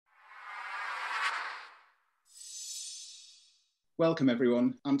Welcome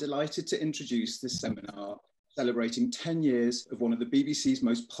everyone. I'm delighted to introduce this seminar celebrating 10 years of one of the BBC's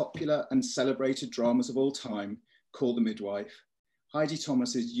most popular and celebrated dramas of all time, Call the Midwife, Heidi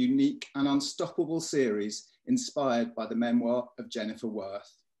Thomas's unique and unstoppable series inspired by the memoir of Jennifer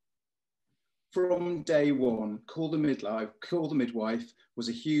Worth. From day one, Call the Midwife was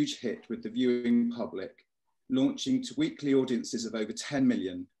a huge hit with the viewing public, launching to weekly audiences of over 10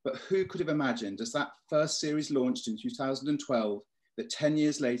 million. But who could have imagined, as that first series launched in 2012, that 10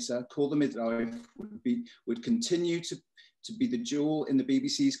 years later, Call the Midwife would continue to be the jewel in the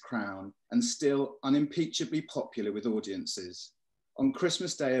BBC's crown and still unimpeachably popular with audiences. On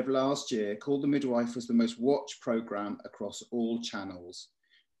Christmas Day of last year, Call the Midwife was the most watched programme across all channels,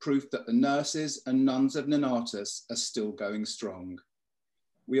 proof that the nurses and nuns of Nonnatus are still going strong.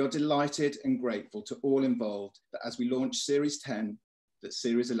 We are delighted and grateful to all involved that as we launch Series 10, that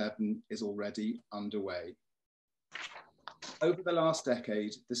Series 11 is already underway. Over the last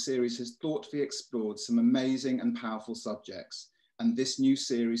decade, the series has thoughtfully explored some amazing and powerful subjects, and this new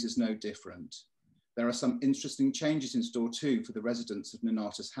series is no different. There are some interesting changes in store too for the residents of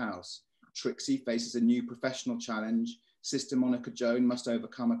Nonnatus House. Trixie faces a new professional challenge, Sister Monica Joan must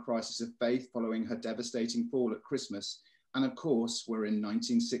overcome a crisis of faith following her devastating fall at Christmas, and of course, we're in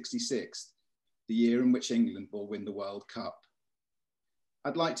 1966, the year in which England will win the World Cup.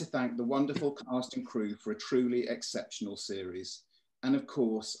 I'd like to thank the wonderful cast and crew for a truly exceptional series. And of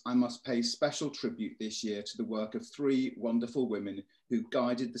course, I must pay special tribute this year to the work of three wonderful women who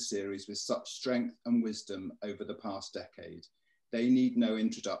guided the series with such strength and wisdom over the past decade. They need no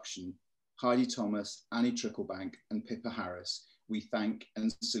introduction. Heidi Thomas, Annie Tricklebank, and Pippa Harris, we thank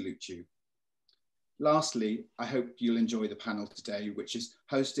and salute you. Lastly, I hope you'll enjoy the panel today, which is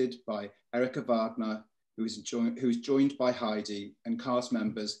hosted by Erica Wagner, who is joined by Heidi, and cast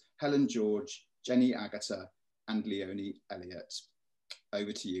members Helen George, Jenny Agutter, and Leonie Elliott.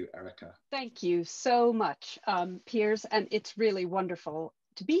 Over to you, Erica. Thank you so much, Piers, and it's really wonderful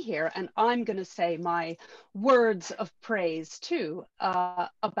to be here. And I'm going to say my words of praise too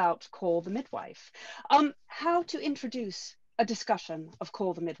about Call the Midwife. How to introduce a discussion of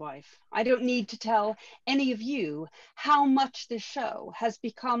Call the Midwife. I don't need to tell any of you how much this show has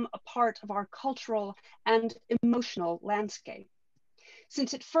become a part of our cultural and emotional landscape.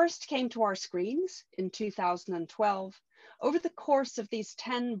 Since it first came to our screens in 2012, over the course of these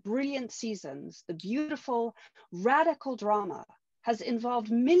 10 brilliant seasons, the beautiful, radical drama has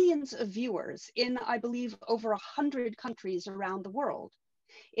involved millions of viewers in, I believe, over 100 countries around the world,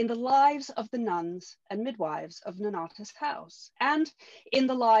 in the lives of the nuns and midwives of Nonnatus House, and in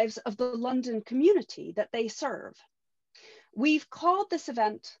the lives of the London community that they serve. We've called this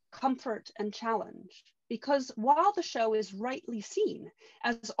event Comfort and Challenge because while the show is rightly seen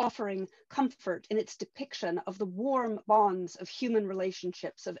as offering comfort in its depiction of the warm bonds of human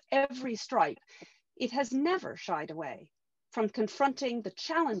relationships of every stripe, it has never shied away from confronting the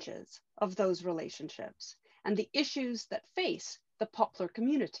challenges of those relationships and the issues that face the popular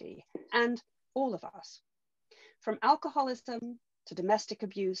community and all of us. From alcoholism to domestic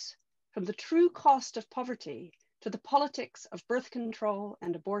abuse, from the true cost of poverty to the politics of birth control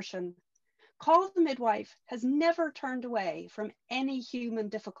and abortion, Call the Midwife has never turned away from any human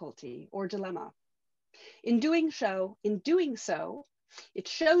difficulty or dilemma. In doing so, it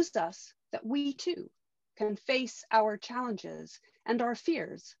shows us that we too can face our challenges and our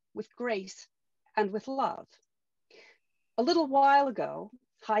fears with grace and with love. A little while ago,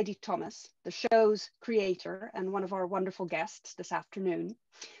 Heidi Thomas, the show's creator and one of our wonderful guests this afternoon,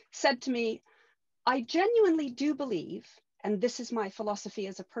 said to me, "I genuinely do believe, and this is my philosophy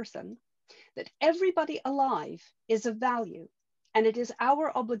as a person, that everybody alive is of value, and it is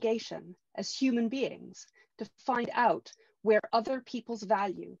our obligation as human beings to find out where other people's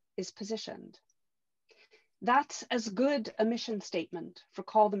value is positioned." That's as good a mission statement for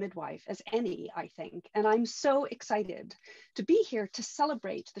Call the Midwife as any, I think, and I'm so excited to be here to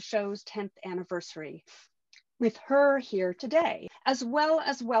celebrate the show's 10th anniversary with her here today, as well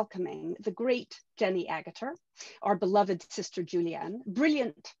as welcoming the great Jenny Agutter, our beloved sister Julianne,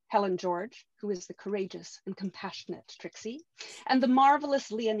 brilliant Helen George, who is the courageous and compassionate Trixie, and the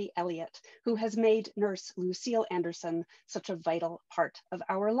marvelous Leonie Elliott, who has made Nurse Lucille Anderson such a vital part of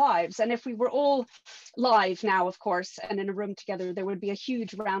our lives. And if we were all live now, of course, and in a room together, there would be a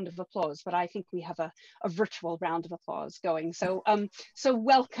huge round of applause, but I think we have a virtual round of applause going. So, so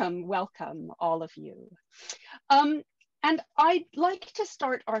welcome all of you. And I'd like to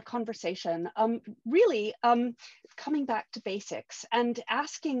start our conversation really coming back to basics and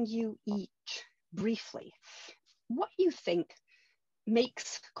asking you each briefly what you think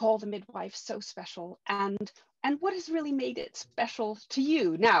makes Call the Midwife so special and and what has really made it special to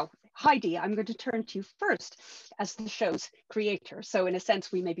you? Now, Heidi, I'm going to turn to you first as the show's creator. So in a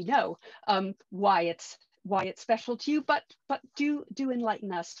sense, we maybe know why it's special to you, but do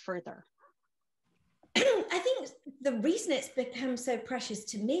enlighten us further. I think the reason it's become so precious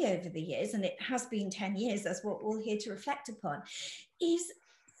to me over the years, and it has been 10 years, that's what we're here to reflect upon, is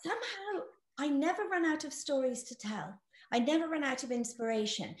somehow I never run out of stories to tell. I never run out of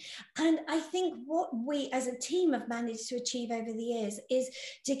inspiration. And I think what we as a team have managed to achieve over the years is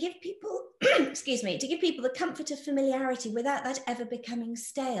to give people, excuse me, to give people the comfort of familiarity without that ever becoming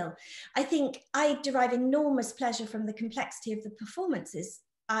stale. I think I derive enormous pleasure from the complexity of the performances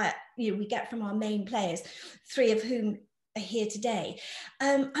we get from our main players, 3 of whom are here today.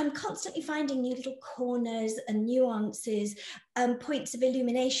 I'm constantly finding new little corners and nuances, points of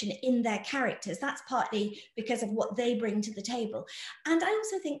illumination in their characters. That's partly because of what they bring to the table. And I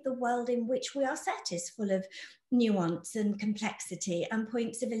also think the world in which we are set is full of nuance and complexity and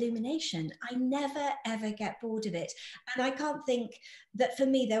points of illumination. I never, ever get bored of it. And I can't think that for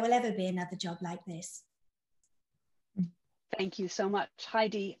me, there will ever be another job like this. Thank you so much,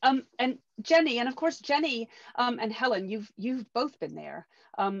 Heidi. And Jenny, and of course, Jenny and Helen, you've both been there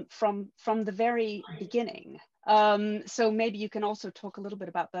from the very beginning. So maybe you can also talk a little bit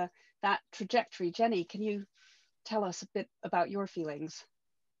about that trajectory. Jenny, can you tell us a bit about your feelings?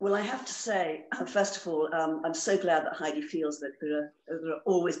 Well, I have to say, first of all, I'm so glad that Heidi feels that there are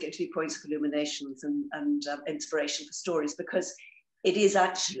always going to be points of illuminations and inspiration for stories, because it is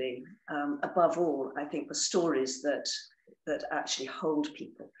actually, above all, I think, the stories that actually hold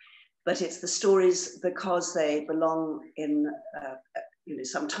people. But it's the stories because they belong in,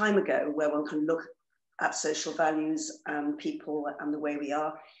 some time ago, where one can look at social values and people and the way we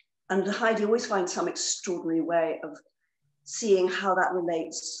are. And Heidi always finds some extraordinary way of seeing how that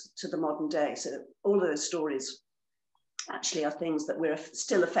relates to the modern day. So all of those stories actually are things that we're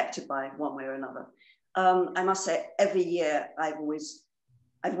still affected by one way or another. I must say, every year I've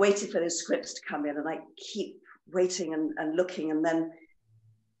waited for those scripts to come in, and I keep waiting and looking, and then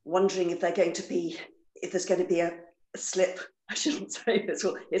wondering if there's going to be a slip. I shouldn't say this,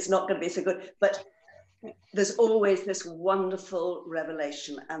 or it's not going to be so good, but there's always this wonderful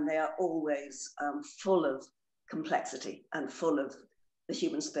revelation, and they are always full of complexity and full of the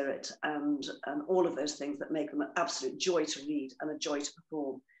human spirit and all of those things that make them an absolute joy to read and a joy to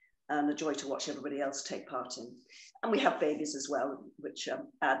perform and a joy to watch everybody else take part in. And we have babies as well, which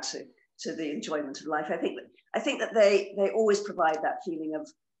add to the enjoyment of life. I think that they always provide that feeling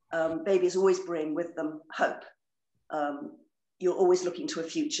of babies always bring with them hope. You're always looking to a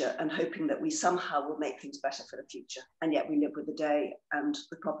future and hoping that we somehow will make things better for the future. And yet we live with the day and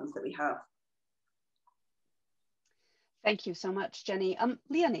the problems that we have. Thank you so much, Jenny.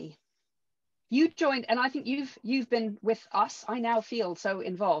 Leonie, you joined, and I think you've been with us. I now feel so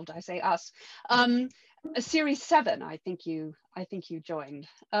involved. I say us. Series 7, I think you joined.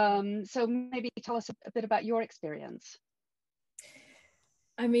 So maybe tell us a bit about your experience.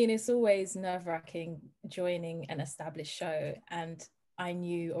 I mean, it's always nerve-wracking joining an established show, and I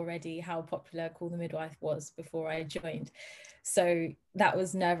knew already how popular Call the Midwife was before I joined. So that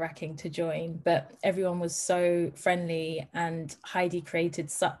was nerve-wracking to join, but everyone was so friendly, and Heidi created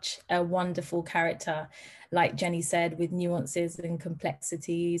such a wonderful character, like Jenny said, with nuances and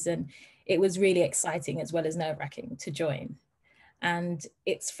complexities, and it was really exciting as well as nerve-wracking to join. And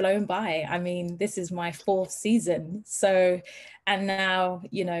it's flown by. I mean, this is my 4th season. So, and now,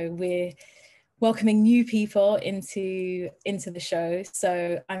 we're welcoming new people into the show.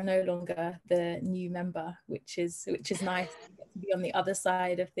 So I'm no longer the new member, which is nice to be on the other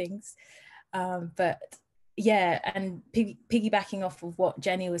side of things. But yeah, and piggybacking off of what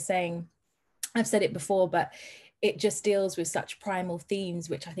Jenny was saying, I've said it before, but it just deals with such primal themes,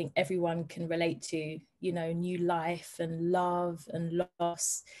 which I think everyone can relate to, new life and love and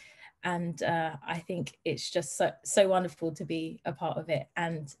loss. And I think it's just so wonderful to be a part of it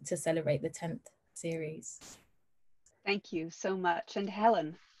and to celebrate the 10th series. Thank you so much. And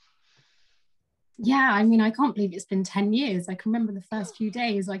Helen? Yeah, I mean, I can't believe it's been 10 years. I can remember the first few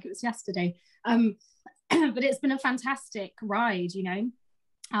days like it was yesterday. But it's been a fantastic ride,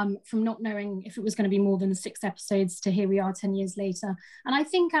 from not knowing if it was going to be more than 6 episodes to here we are 10 years later. And I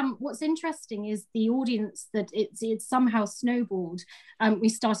think what's interesting is the audience, that it's somehow snowballed. We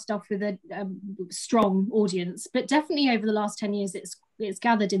started off with a strong audience, but definitely over the last 10 years it's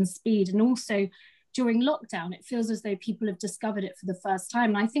gathered in speed. And also during lockdown, it feels as though people have discovered it for the first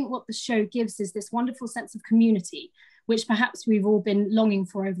time. And I think what the show gives is this wonderful sense of community, which perhaps we've all been longing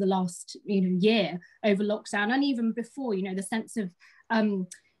for over the last year, over lockdown, and even before, the sense of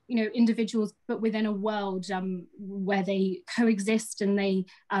you know, individuals, but within a world where they coexist and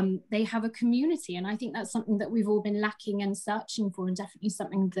they have a community. And I think that's something that we've all been lacking and searching for, and definitely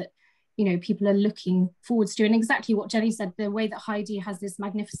something that, you know, people are looking forwards to. And exactly what Jenny said, the way that Heidi has this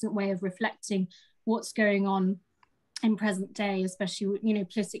magnificent way of reflecting what's going on in present day, especially, you know,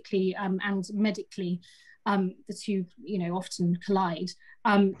 politically and medically, the two, you know, often collide,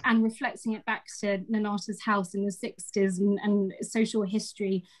 and reflecting it back to Nonnatus House in the 60s and social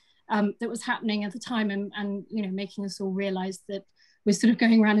history that was happening at the time, and you know, making us all realize that we're sort of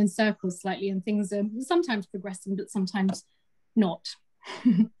going around in circles slightly, and things are sometimes progressing but sometimes not.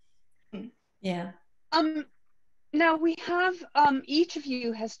 Yeah. Now we have, each of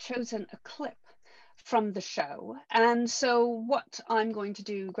you has chosen a clip from the show, and so what I'm going to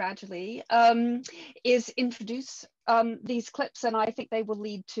do gradually is introduce these clips, and I think they will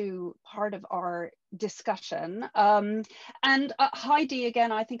lead to part of our discussion. And Heidi,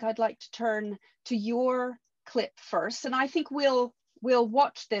 again, I think I'd like to turn to your clip first, and I think we'll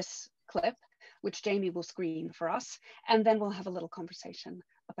watch this clip, which Jamie will screen for us, and then we'll have a little conversation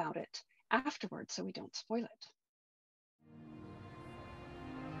about it afterwards so we don't spoil it.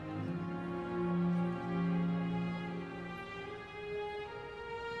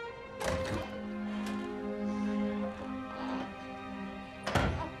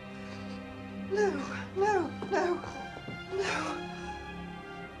 No, no, no, no.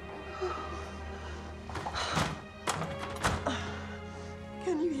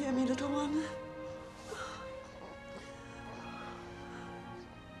 Can you hear me, little one?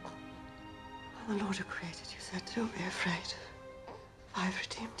 The Lord who created you said, don't be afraid. I've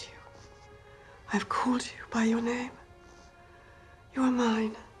redeemed you. I've called you by your name. You are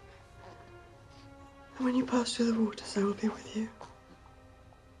mine. And when you pass through the waters, I will be with you.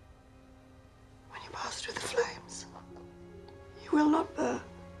 When you pass through the flames, you will not burn.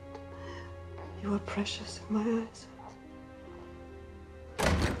 You are precious in my eyes.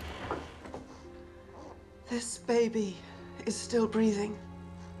 This baby is still breathing.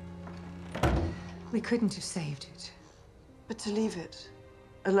 We couldn't have saved it. But to leave it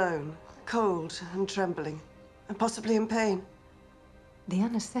alone, cold and trembling, and possibly in pain. The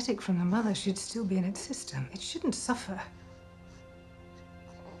anesthetic from the mother should still be in its system. It shouldn't suffer.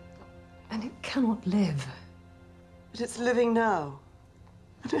 And it cannot live. But it's living now.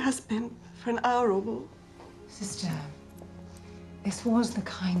 And it has been for an hour or more. Sister, this was the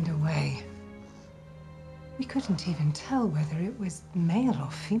kinder way. We couldn't even tell whether it was male or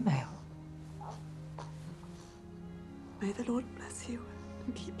female. May the Lord bless you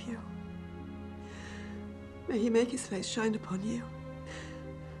and keep you. May he make his face shine upon you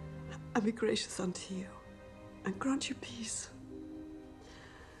and be gracious unto you and grant you peace.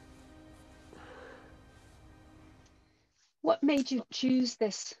 What made you choose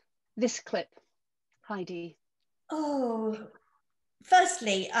this clip, Heidi? Oh,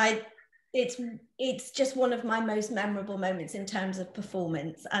 firstly, it's just one of my most memorable moments in terms of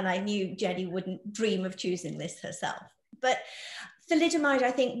performance, and I knew Jenny wouldn't dream of choosing this herself. But thalidomide,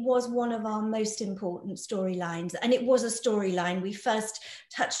 I think, was one of our most important storylines, and it was a storyline. We first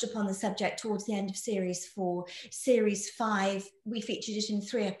touched upon the subject towards the end of series 4. Series 5, we featured it in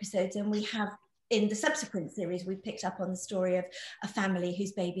 3 episodes, and we have, in the subsequent series, we picked up on the story of a family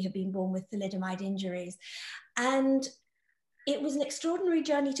whose baby had been born with thalidomide injuries. And it was an extraordinary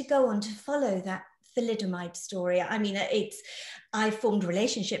journey to go on to follow that thalidomide story. I mean, I've formed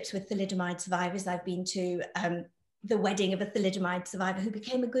relationships with thalidomide survivors. I've been to the wedding of a thalidomide survivor who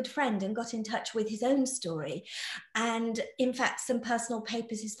became a good friend and got in touch with his own story. And in fact, some personal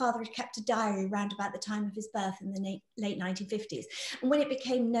papers, his father had kept a diary around about the time of his birth in the late 1950s. And when it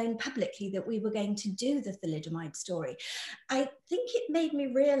became known publicly that we were going to do the thalidomide story, I think it made me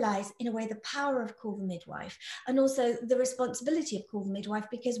realize, in a way, the power of Call the Midwife, and also the responsibility of Call the Midwife,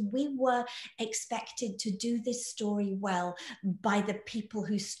 because we were expected to do this story well by the people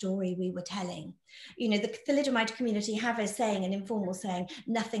whose story we were telling. You know, the thalidomide community have a saying, an informal saying,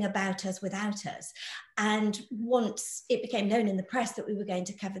 nothing about us without us. And once it became known in the press that we were going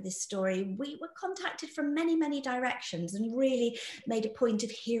to cover this story, we were contacted from many, many directions and really made a point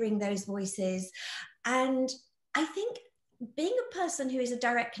of hearing those voices. And I think, being a person who is a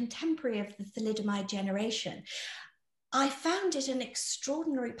direct contemporary of the thalidomide generation, I found it an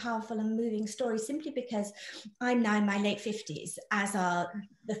extraordinarily powerful and moving story, simply because I'm now in my late 50s, as are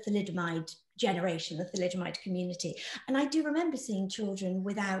the thalidomide generation, the thalidomide community. And I do remember seeing children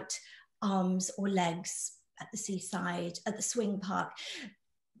without arms or legs at the seaside, at the swing park,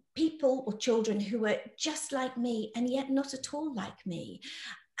 people or children who were just like me and yet not at all like me.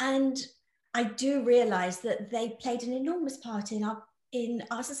 And I do realize that they played an enormous part in our in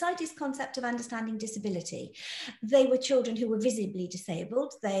our society's concept of understanding disability. They were children who were visibly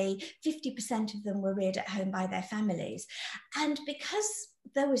disabled. 50% of them were reared at home by their families. And because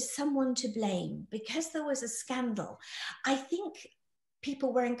there was someone to blame, because there was a scandal, I think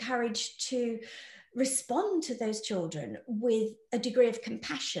people were encouraged to respond to those children with a degree of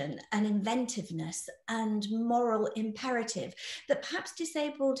compassion and inventiveness and moral imperative that perhaps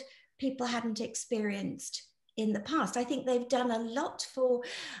disabled people hadn't experienced in the past. I think they've done a lot for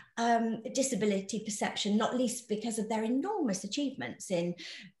disability perception, not least because of their enormous achievements in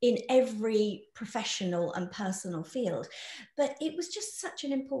every professional and personal field. But it was just such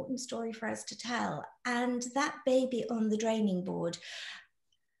an important story for us to tell. And that baby on the draining board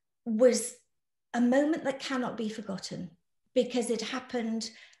was a moment that cannot be forgotten, because it happened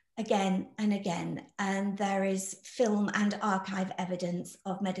again and again. And there is film and archive evidence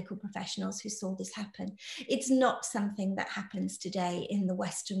of medical professionals who saw this happen. It's not something that happens today in the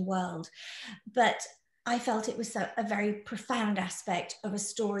Western world, but I felt it was a very profound aspect of a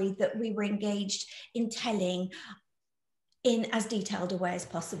story that we were engaged in telling in as detailed a way as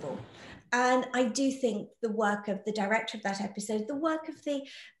possible. And I do think the work of the director of that episode, the work of the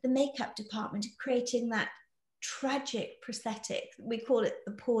makeup department, creating that tragic prosthetic, we call it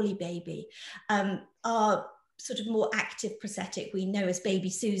the Paulie baby, our sort of more active prosthetic we know as Baby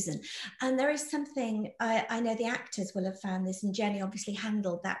Susan. And there is something, I know the actors will have found this, and Jenny obviously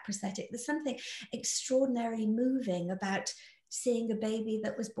handled that prosthetic. There's something extraordinarily moving about seeing a baby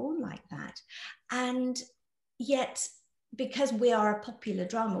that was born like that. And yet, because we are a popular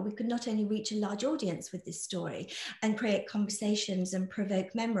drama, we could not only reach a large audience with this story and create conversations and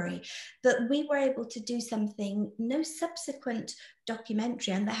provoke memory, but we were able to do something no subsequent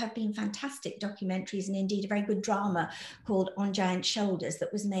documentary, and there have been fantastic documentaries and indeed a very good drama called On Giant Shoulders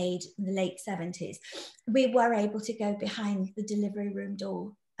that was made in the late 70s. We were able to go behind the delivery room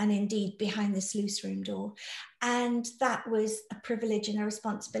door and indeed behind the sluice room door. And that was a privilege and a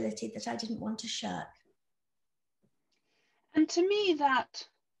responsibility that I didn't want to shirk. And to me, that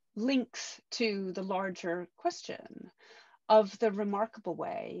links to the larger question of the remarkable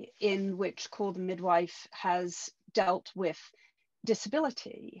way in which Call the Midwife has dealt with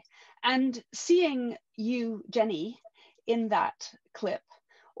disability. And seeing you, Jenny, in that clip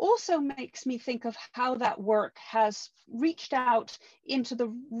also makes me think of how that work has reached out into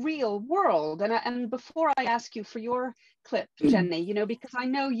the real world. And before I ask you for your clip, Jenny, you know, because I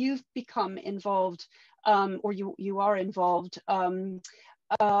know you've become involved, or you are involved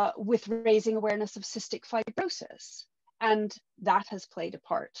with raising awareness of cystic fibrosis, and that has played a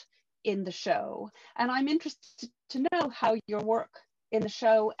part in the show. And I'm interested to know how your work in the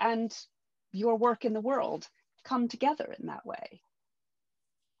show and your work in the world come together in that way.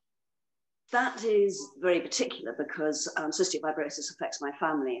 That is very particular because cystic fibrosis affects my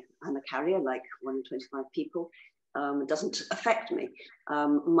family. I'm a carrier, like 1 in 25 people. It doesn't affect me.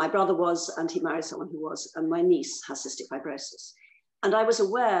 My brother was, and he married someone who was, and my niece has cystic fibrosis. And I was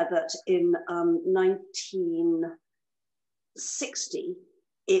aware that in 1960,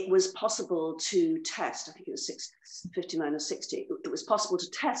 it was possible to test, I think it was 59 or 60, it was possible to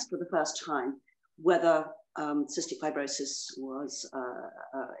test for the first time whether cystic fibrosis was,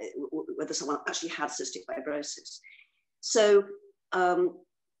 whether someone actually had cystic fibrosis. So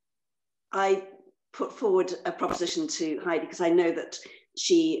I put forward a proposition to Heidi because I know that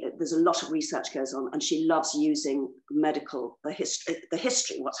there's a lot of research goes on, and she loves using the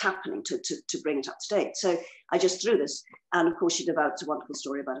history, what's happening to bring it up to date. So I just threw this, and of course she developed a wonderful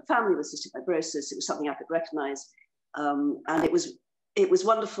story about a family with cystic fibrosis. It was something I could recognize, and it was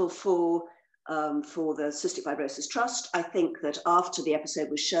wonderful for the Cystic Fibrosis Trust. I think that after the episode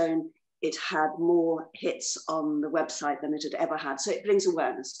was shown, it had more hits on the website than it had ever had. So it brings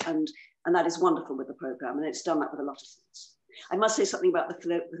awareness, and that is wonderful with the program, and it's done that with a lot of things. I must say something about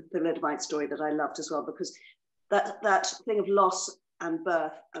the thalidomide story that I loved as well, because that thing of loss and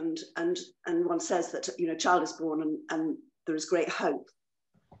birth, and one says that, you know, child is born and there is great hope,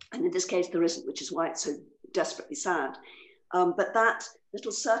 and in this case there isn't, which is why it's so desperately sad. But that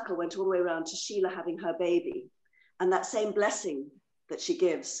little circle went all the way around to Sheila having her baby, and that same blessing that she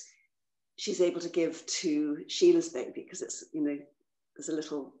gives, she's able to give to Sheila's baby, because it's, you know, there's a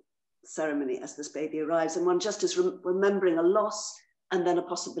little ceremony as this baby arrives, and one just is remembering a loss and then a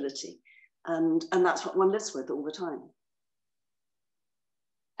possibility, and that's what one lives with all the time.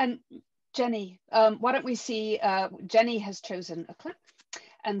 And Jenny, why don't we see, Jenny has chosen a clip,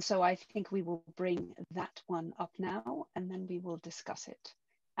 and so I think we will bring that one up now, and then we will discuss it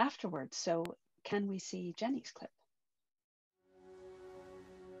afterwards. So can we see Jenny's clip?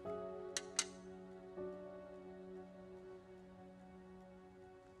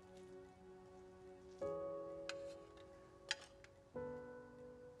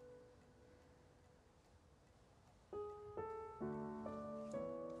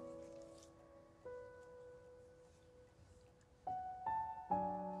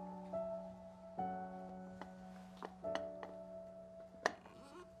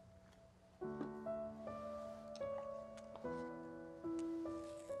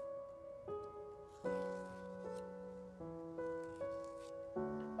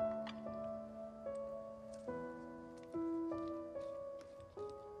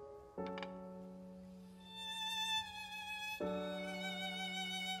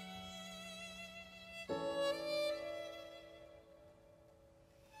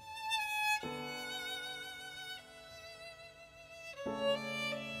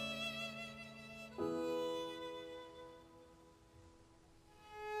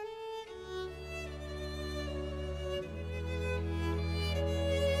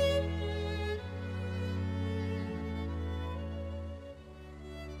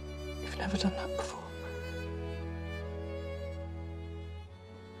 never done that before.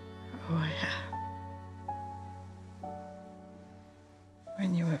 Oh, I have.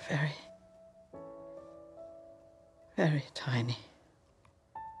 When you were very, very tiny.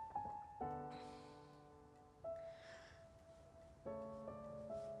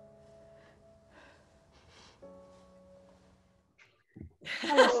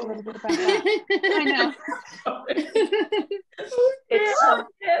 Tell us a little bit about that. I know. It's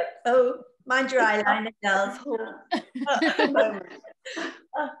Oh, mind your eyeliner, girls.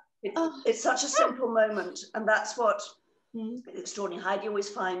 It's such a simple moment, and that's what extraordinary. Heidi always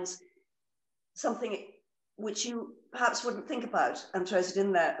finds something which you perhaps wouldn't think about and throws it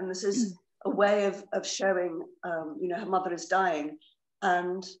in there. And this is a way of showing, you know, her mother is dying,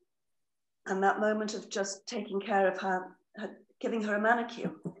 and that moment of just taking care of her, giving her a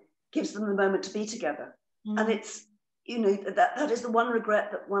manicure, gives them the moment to be together. And it's, you know, that is the one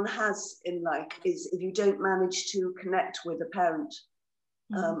regret that one has in life, is if you don't manage to connect with a parent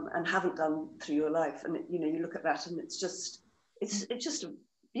and haven't done through your life. And you know, you look at that and it's just a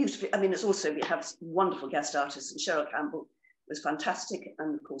beautifully, I mean, it's also, we have wonderful guest artists, and Cheryl Campbell was fantastic,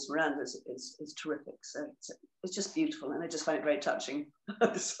 and of course Miranda is terrific. So it's just beautiful, and I just find it very touching.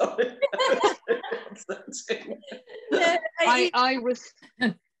 Sorry. I was.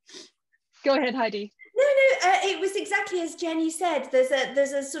 Go ahead, Heidi. No, it was exactly as Jenny said. There's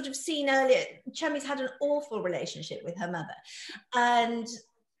a sort of scene earlier. Chummi's had an awful relationship with her mother, and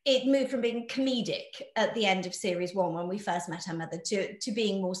it moved from being comedic at the end of series 1 when we first met her mother to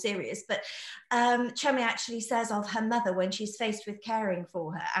being more serious. But Chummi actually says of her mother, when she's faced with caring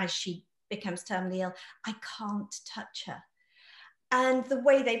for her as she becomes terminally ill, I can't touch her. And the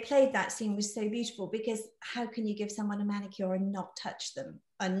way they played that scene was so beautiful, because how can you give someone a manicure and not touch them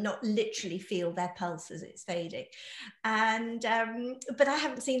and not literally feel their pulse as it's fading? And but I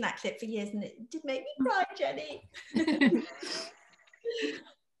haven't seen that clip for years, and it did make me cry, Jenny.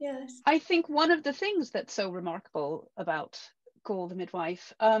 Yes. I think one of the things that's so remarkable about Call the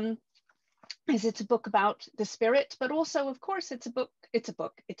Midwife is it's a book about the spirit, but also, of course,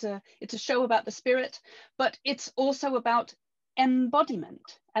 it's a show about the spirit, but it's also about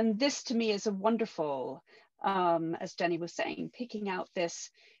embodiment. And this to me is a wonderful, as Jenny was saying, picking out this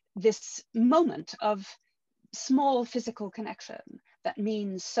moment of small physical connection that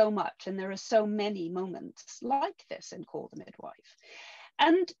means so much. And there are so many moments like this in Call the Midwife.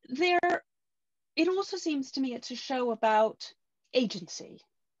 And it also seems to me it's a show about agency,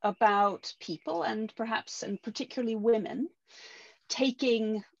 about people, and perhaps, and particularly women,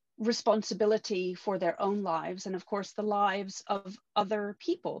 taking responsibility for their own lives, and of course the lives of other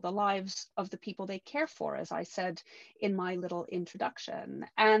people, the lives of the people they care for, as I said in my little introduction.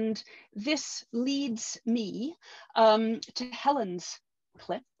 And this leads me to Helen's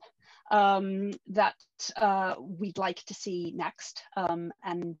clip that we'd like to see next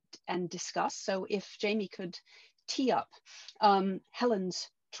and discuss. So if Jamie could tee up Helen's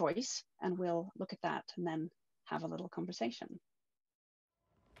choice, and we'll look at that and then have a little conversation.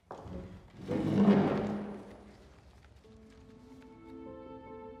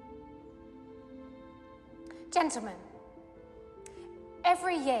 Gentlemen,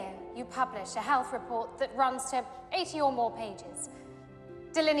 every year you publish a health report that runs to 80 or more pages,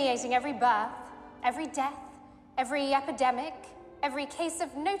 delineating every birth, every death, every epidemic, every case of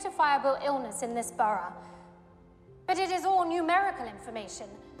notifiable illness in this borough. But it is all numerical information.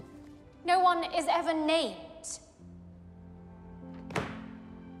 No one is ever named.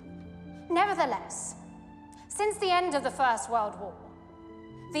 Nevertheless, since the end of the First World War,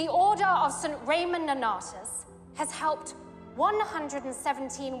 the Order of St. Raymond Nonnatus has helped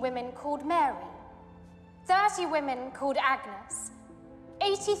 117 women called Mary, 30 women called Agnes,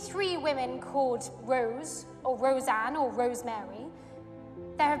 83 women called Rose, or Roseanne, or Rosemary.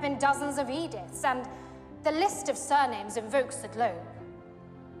 There have been dozens of Ediths, and the list of surnames invokes the globe.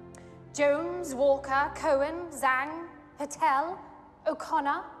 Jones, Walker, Cohen, Zhang, Patel,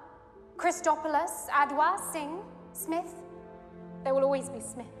 O'Connor, Christopoulos, Adwa, Singh, Smith. There will always be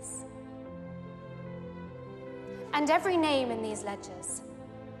Smiths. And every name in these ledgers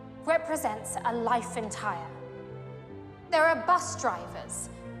represents a life entire. There are bus drivers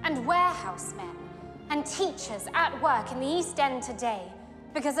and warehouse men and teachers at work in the East End today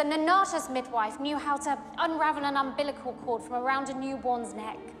because a Nonnatus midwife knew how to unravel an umbilical cord from around a newborn's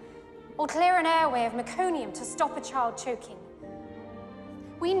neck, or clear an airway of meconium to stop a child choking.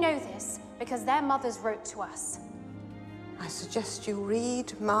 We know this because their mothers wrote to us. I suggest you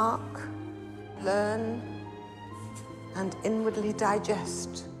read, mark, learn, and inwardly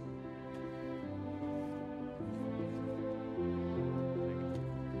digest.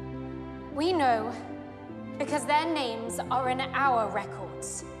 We know because their names are in our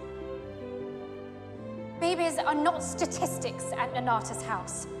records. Babies are not statistics at Nonnatus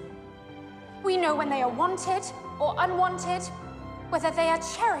House. We know when they are wanted or unwanted, whether they are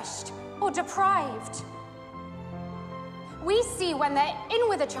cherished or deprived. We see when they're in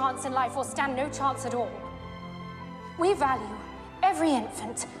with a chance in life or stand no chance at all. We value every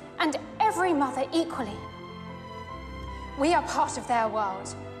infant and every mother equally. We are part of their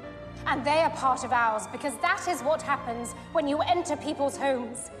world, and they are part of ours, because that is what happens when you enter people's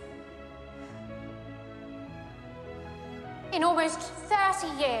homes. In almost 30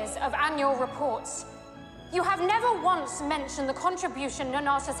 years of annual reports, you have never once mentioned the contribution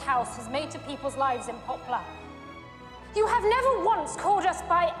Nonnatus House has made to people's lives in Poplar. You have never once called us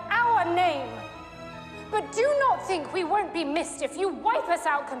by our name. But do not think we won't be missed if you wipe us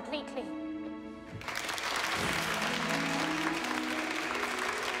out completely.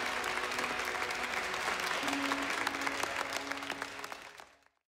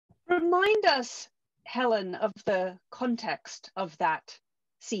 Remind us, Helen, of the context of that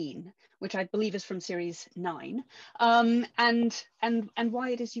scene, which I believe is from series 9, and why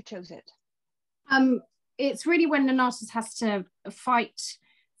it is you chose it. It's really when Nonnatus has to fight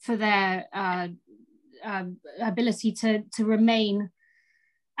for their ability to remain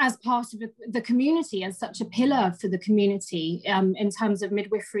as part of the community, as such a pillar for the community in terms of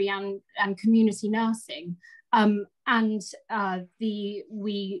midwifery and community nursing. And the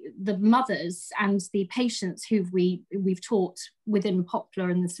mothers and the patients who we've taught within Poplar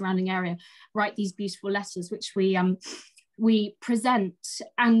and the surrounding area write these beautiful letters, which we present,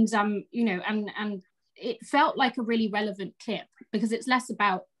 and you know, and it felt like a really relevant clip, because it's less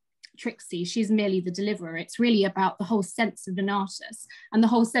about Trixie, she's merely the deliverer. It's really about the whole sense of Nonnatus and the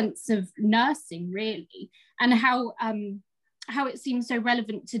whole sense of nursing, really, and how it seems so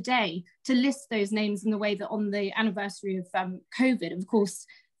relevant today to list those names in the way that on the anniversary of COVID, of course,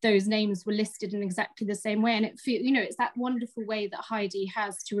 those names were listed in exactly the same way. And it feels, you know, it's that wonderful way that Heidi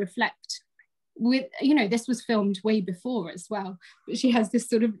has to reflect with, you know, this was filmed way before as well, but she has this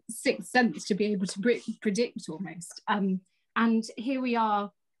sort of sixth sense to be able to predict almost. And here we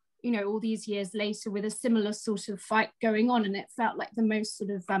are, you know, all these years later with a similar sort of fight going on, and it felt like the most sort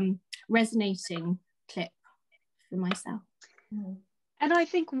of resonating clip for myself. And I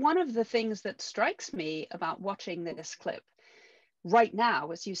think one of the things that strikes me about watching this clip right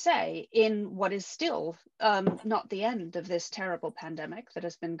now, as you say, in what is still not the end of this terrible pandemic that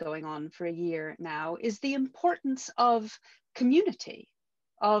has been going on for a year now, is the importance of community,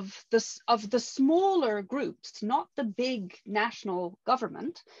 of the smaller groups, not the big national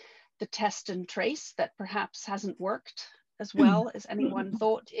government, the test and trace that perhaps hasn't worked as well as anyone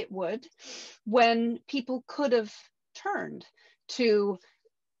thought it would, when people could have turned to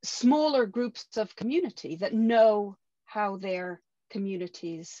smaller groups of community that know how their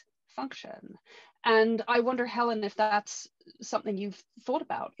communities function. And I wonder, Helen, if that's something you've thought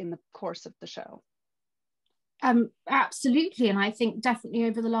about in the course of the show. Absolutely, and I think definitely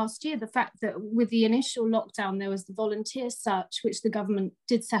over the last year, the fact that with the initial lockdown there was the volunteer search, which the government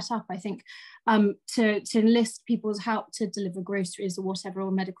did set up, I think, to enlist people's help to deliver groceries or whatever,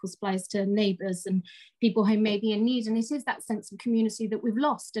 or medical supplies to neighbours and people who may be in need. And it is that sense of community that we've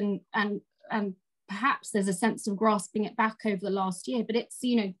lost, and perhaps there's a sense of grasping it back over the last year, but it's,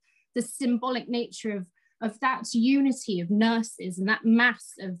 you know, the symbolic nature of that unity of nurses and that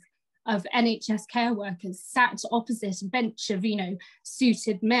mass of NHS care workers sat opposite a bench of, you know,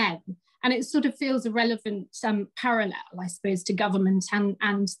 suited men. And it sort of feels a relevant parallel, I suppose, to government and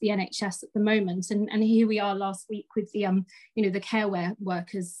the NHS at the moment. And here we are last week with the, you know, the care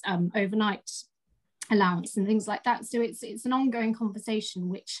workers overnight allowance and things like that. So it's an ongoing conversation,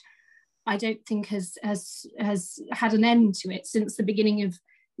 which I don't think has had an end to it since the beginning of,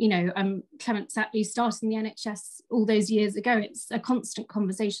 you know, Clement Attlee starting the NHS all those years ago. It's a constant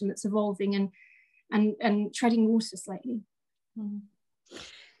conversation that's evolving and treading water slightly.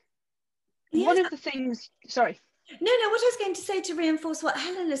 Yes. One of the things, sorry. No, what I was going to say to reinforce what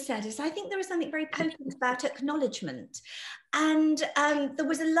Helen has said is I think there is something very potent about acknowledgement. And there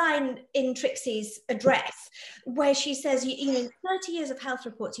was a line in Trixie's address where she says, you know, 30 years of health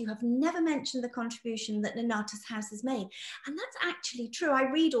reports, you have never mentioned the contribution that Nonnatus House has made. And that's actually true.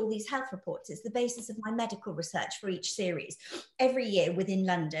 I read all these health reports. It's the basis of my medical research for each series. Every year within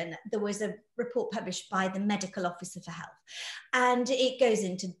London, there was a report published by the Medical Officer for Health. And it goes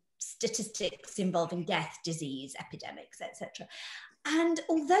into statistics involving death, disease, epidemics, etc. And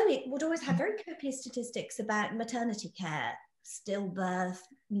although it would always have very copious statistics about maternity care, stillbirth,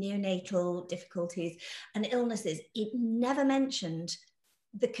 neonatal difficulties and illnesses, it never mentioned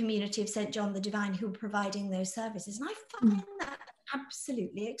the community of St. John the Divine who are providing those services. And I find that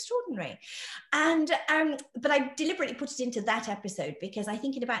absolutely extraordinary. And but I deliberately put it into that episode because I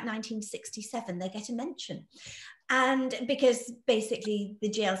think in about 1967 they get a mention, and because basically the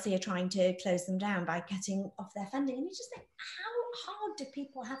GLC are trying to close them down by cutting off their funding. And you just think, how hard do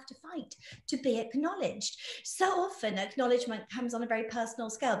people have to fight to be acknowledged? So often acknowledgement comes on a very personal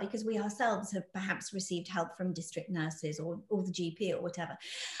scale because we ourselves have perhaps received help from district nurses or the GP or whatever.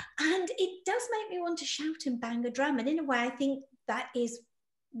 And it does make me want to shout and bang a drum. And in a way, I think that is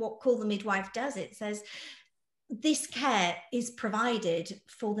what Call the Midwife does. It says, this care is provided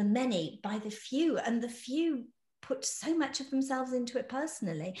for the many by the few, and the few put so much of themselves into it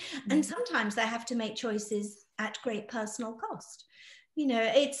personally. And sometimes they have to make choices at great personal cost. You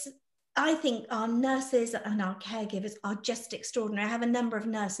know, I think our nurses and our caregivers are just extraordinary. I have a number of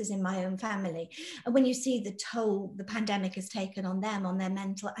nurses in my own family. And when you see the toll the pandemic has taken on them, on their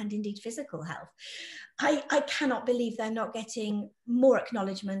mental and indeed physical health, I cannot believe they're not getting more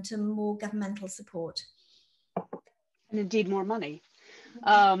acknowledgement and more governmental support. And indeed more money,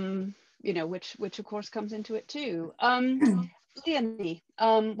 you know, which of course comes into it too. Leonie,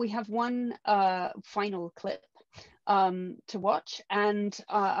 we have one final clip to watch, and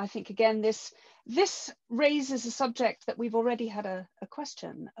I think again this raises a subject that we've already had a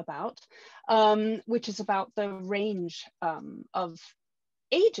question about, which is about the range of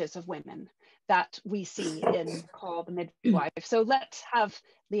ages of women that we see in Call the Midwife. So let's have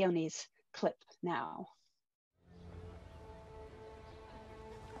Leonie's clip now.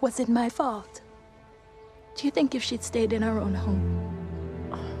 Was it my fault? Do you think if she'd stayed in her own home?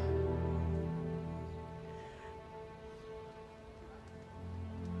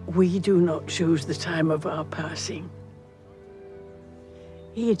 We do not choose the time of our passing.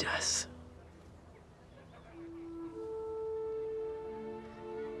 He does.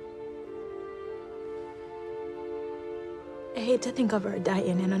 I hate to think of her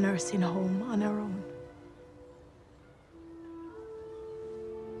dying in a nursing home on her own.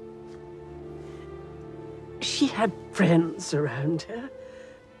 She had friends around her,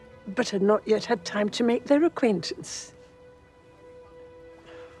 but had not yet had time to make their acquaintance.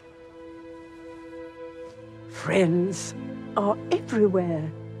 Friends are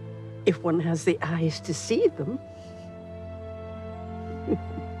everywhere, if one has the eyes to see them.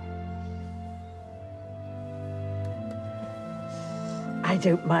 I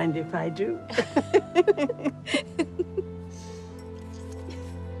don't mind if I do.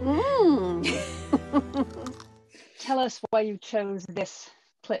 Tell us why you chose this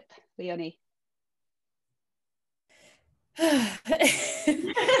clip, Leonie.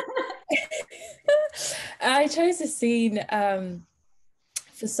 I chose this scene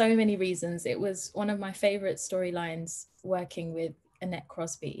for so many reasons. It was one of my favorite storylines working with Annette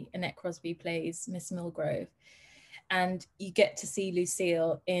Crosby. Annette Crosby plays Miss Milgrove, and you get to see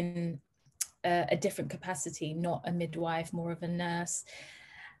Lucille in a different capacity, not a midwife, more of a nurse.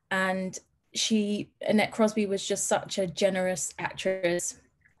 And Annette Crosby was just such a generous actress.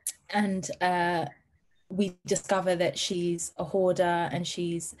 And we discover that she's a hoarder and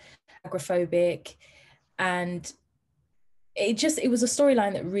she's agoraphobic. And it was a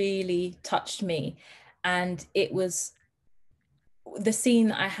storyline that really touched me. And it was the scene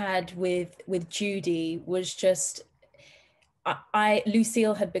that I had with Judy was just,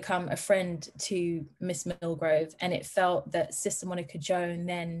 Lucille had become a friend to Miss Milgrove, and it felt that Sister Monica Joan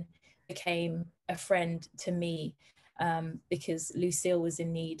then became a friend to me because Lucille was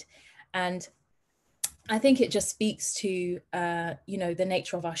in need. And I think it just speaks to, you know, the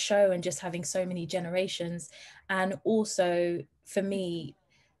nature of our show and just having so many generations. And also for me,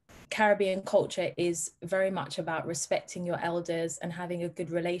 Caribbean culture is very much about respecting your elders and having a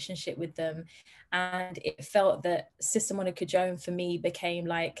good relationship with them. And it felt that Sister Monica Joan for me became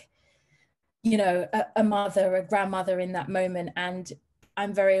like, you know, a mother, a grandmother in that moment. And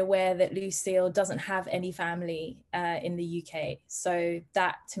I'm very aware that Lucille doesn't have any family in the UK. So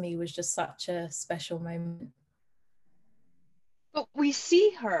that to me was just such a special moment. But we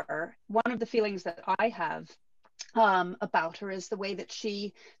see her, one of the feelings that I have about her is the way that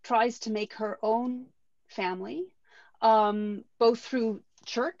she tries to make her own family, both through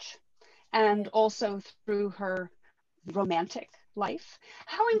church and also through her romantic life.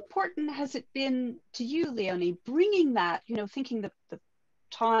 How important has it been to you, Leonie, bringing that, you know, thinking the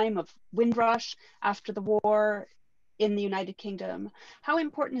time of Windrush after the war in the United Kingdom, how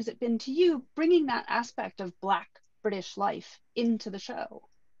important has it been to you bringing that aspect of Black British life into the show?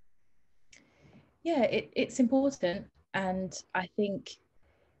 Yeah, it's important. And I think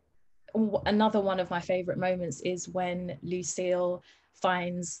another one of my favorite moments is when Lucille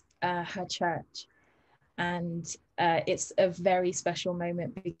finds her church. And it's a very special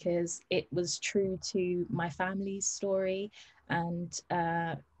moment because it was true to my family's story, and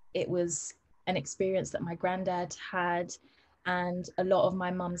it was an experience that my granddad had, and a lot of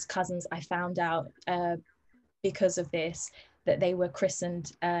my mum's cousins, I found out because of this, that they were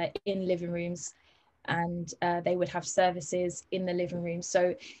christened in living rooms, and they would have services in the living room.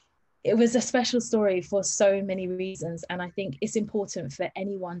 So it was a special story for so many reasons, and I think it's important for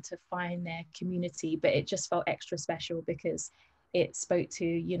anyone to find their community, but it just felt extra special because it spoke to,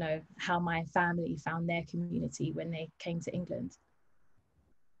 you know, how my family found their community when they came to England.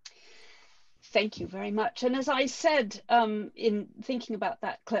 Thank you very much. And as I said, in thinking about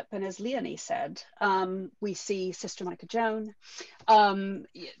that clip, and as Leonie said, we see Sister Micah Joan.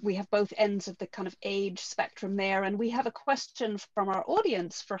 We have both ends of the kind of age spectrum there. And we have a question from our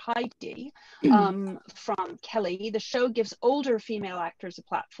audience for Heidi from Kelly. The show gives older female actors a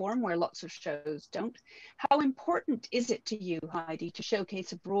platform where lots of shows don't. How important is it to you, Heidi, to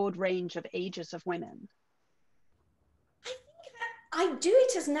showcase a broad range of ages of women? I do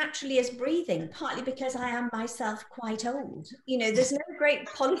it as naturally as breathing, partly because I am myself quite old. You know, there's no great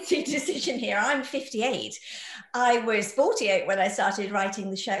policy decision here. I'm 58. I was 48 when I started writing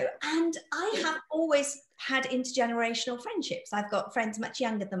the show, and I have always had intergenerational friendships. I've got friends much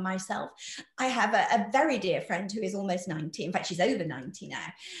younger than myself. I have a very dear friend who is almost 90. In fact, she's over 90 now.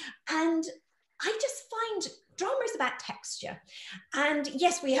 And I just find drama is about texture. And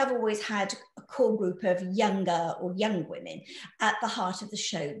yes, we have always had a core group of younger or young women at the heart of the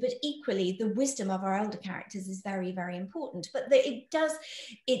show, but equally the wisdom of our older characters is very, very important. But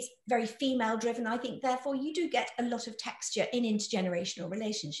it's very female driven. I think therefore you do get a lot of texture in intergenerational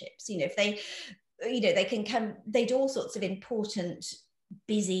relationships. You know, if they, you know, they do all sorts of important,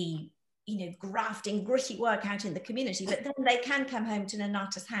 busy, you know, grafting, gritty work out in the community, but then they can come home to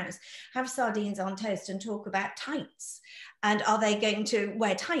Nonnatus House, have sardines on toast and talk about tights. And are they going to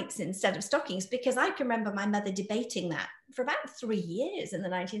wear tights instead of stockings? Because I can remember my mother debating that for about 3 years in the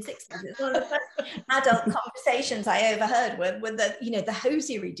 1960s. It's one of the first adult conversations I overheard were the, you know, the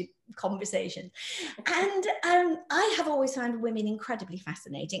hosiery conversation. And I have always found women incredibly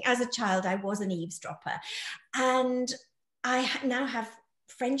fascinating. As a child, I was an eavesdropper. And I now have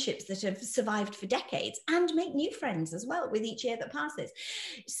friendships that have survived for decades and make new friends as well with each year that passes.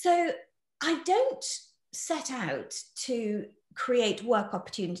 So I don't set out to create work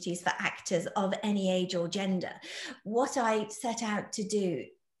opportunities for actors of any age or gender. What I set out to do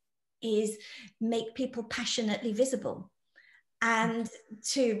is make people passionately visible and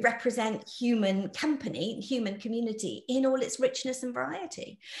to represent human company, human community in all its richness and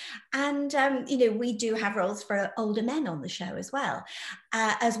variety. And, you know, we do have roles for older men on the show as well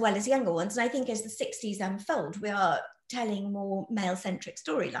as younger ones. And I think as the 60s unfold, we are telling more male-centric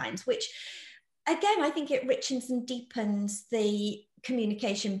storylines, which, again, I think it richens and deepens the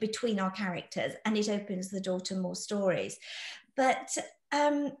communication between our characters, and it opens the door to more stories. But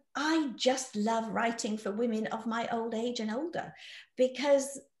I just love writing for women of my old age and older,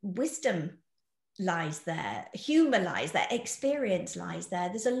 because wisdom lies there, humor lies there, experience lies there.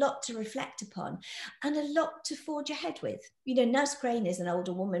 There's a lot to reflect upon and a lot to forge ahead with. You know, Nurse Crane is an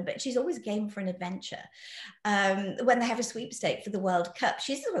older woman, but she's always game for an adventure. When they have a sweepstake for the World Cup,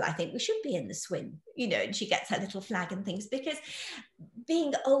 she says, well, I think we should be in the swim, you know, and she gets her little flag and things, because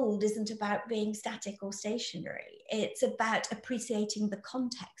being old isn't about being static or stationary. It's about appreciating the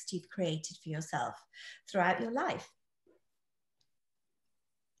context you've created for yourself throughout your life.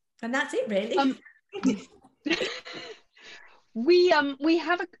 And that's it, really. We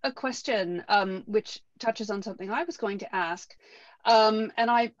have a question which touches on something I was going to ask, and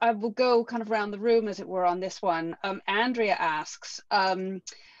I will go kind of around the room, as it were, on this one. Andrea asks,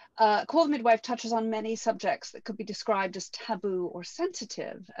 Call the Midwife touches on many subjects that could be described as taboo or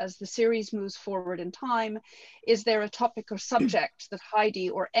sensitive. As the series moves forward in time, is there a topic or subject that Heidi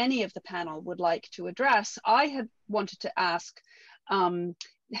or any of the panel would like to address? I had wanted to ask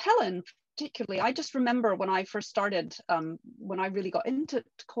Helen, particularly. I just remember when I first started, when I really got into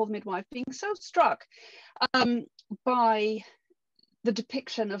Call the Midwife, being so struck by the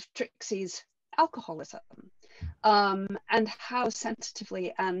depiction of Trixie's alcoholism and how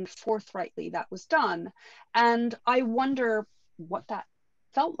sensitively and forthrightly that was done. And I wonder what that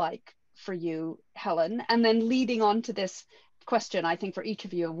felt like for you, Helen, and then leading on to this question, I think for each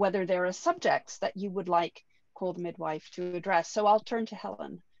of you, whether there are subjects that you would like Call the Midwife to address. So I'll turn to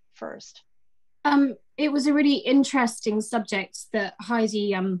Helen first. It was a really interesting subject that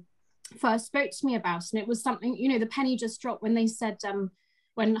Heidi first spoke to me about, and it was something, you know, the penny just dropped when they said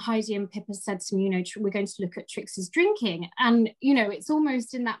when Heidi and Pippa said to me, you know, we're going to look at Trixie's drinking. And, you know, it's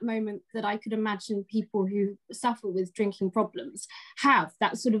almost in that moment that I could imagine people who suffer with drinking problems have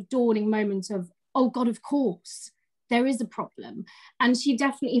that sort of dawning moment of, oh God, of course, there is a problem. And she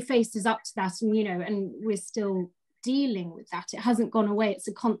definitely faces up to that. And, you know, and we're still dealing with that. It hasn't gone away. It's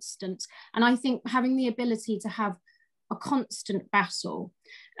a constant. And I think having the ability to have a constant battle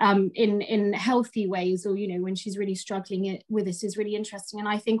in healthy ways, or, you know, when she's really struggling with this is really interesting. And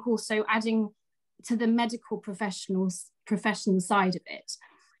I think also adding to the medical profession side of it,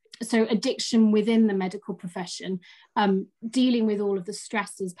 so addiction within the medical profession, dealing with all of the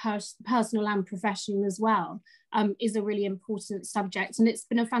stresses, personal and professional as well, is a really important subject. And it's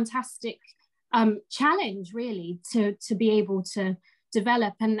been a fantastic challenge really to be able to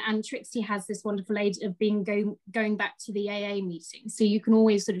develop, and Trixie has this wonderful aid of going back to the AA meeting, so you can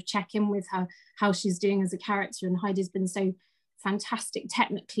always sort of check in with her how she's doing as a character, and Heidi's been so fantastic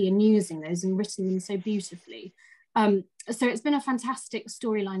technically in using those and written them so beautifully. So it's been a fantastic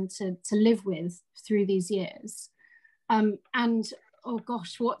storyline to live with through these years, and oh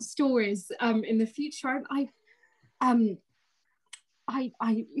gosh, what stories in the future. I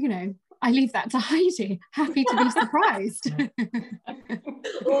you know, I leave that to Heidi. Happy to be surprised.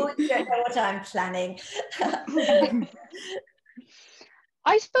 Oh, you don't know what I'm planning.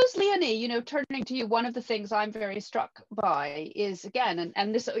 I suppose, Leonie, you know, turning to you, one of the things I'm very struck by is, again,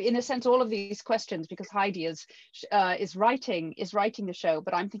 and this, in a sense, all of these questions, because Heidi is writing the show,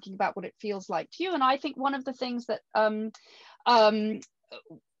 but I'm thinking about what it feels like to you. And I think one of the things that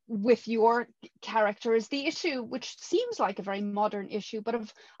with your character is the issue, which seems like a very modern issue, but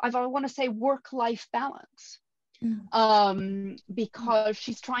I want to say work-life balance, because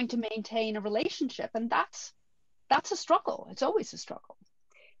she's trying to maintain a relationship, and that's a struggle. It's always a struggle.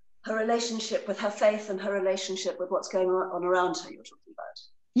 Her relationship with her faith and her relationship with what's going on around her, you're talking about.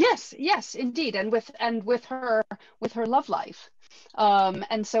 Yes, indeed, and with her love life,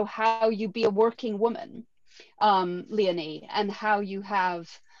 and so how you be a working woman, Leonie, and how you have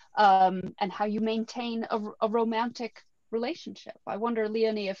and how you maintain a romantic relationship. I wonder,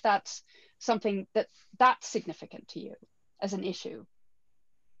 Leonie, if that's something that's significant to you as an issue.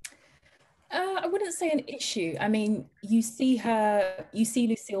 I wouldn't say an issue. I mean, you see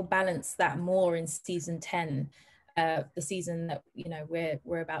Lucille balance that more in season 10, the season that, you know,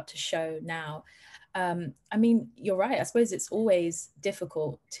 we're about to show now. I mean, you're right. I suppose it's always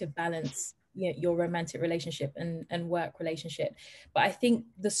difficult to balance, you know, your romantic relationship and work relationship. But I think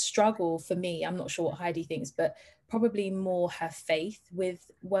the struggle for me, I'm not sure what Heidi thinks, but probably more her faith with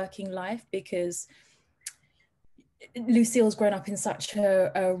working life, because Lucille's grown up in such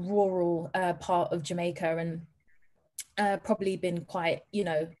a rural part of Jamaica, and probably been quite, you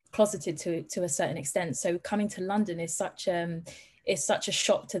know, closeted to a certain extent. So coming to London is such a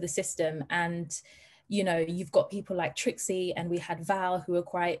shock to the system. And, you know, you've got people like Trixie, and we had Val, who are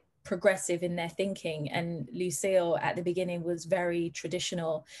quite progressive in their thinking, and Lucille at the beginning was very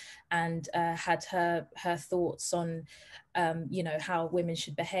traditional and had her thoughts on you know, how women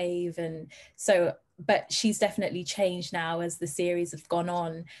should behave. And so, but she's definitely changed now as the series have gone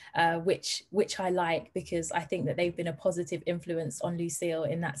on, which I like, because I think that they've been a positive influence on Lucille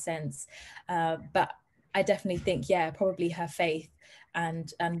in that sense. But I definitely think, yeah, probably her faith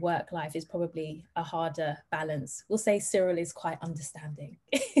and work life is probably a harder balance. We'll say Cyril is quite understanding.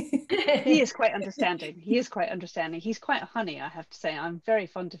 He is quite understanding. He's quite a honey, I have to say. I'm very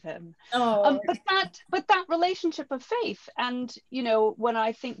fond of him. Oh. But that relationship of faith, and, you know, when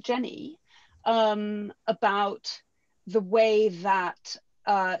I think, Jenny, about the way that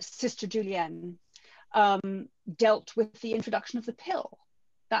Sister Julienne dealt with the introduction of the pill,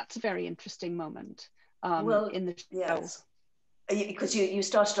 that's a very interesting moment in the show. Yes. Because you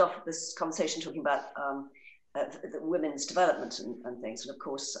started off this conversation talking about the women's development and things, and of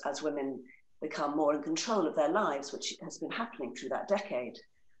course, as women become more in control of their lives, which has been happening through that decade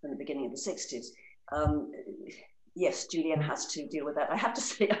from the beginning of the 60s, yes, Julienne has to deal with that. I have to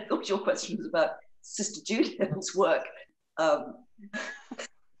say, I thought your question was about Sister Julienne's work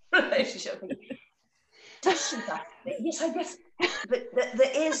relationship. Does she that? Yes, I guess, but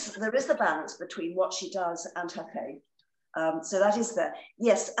there is the balance between what she does and her faith. So that is there.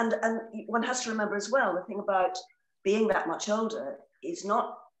 Yes, and one has to remember as well, the thing about being that much older is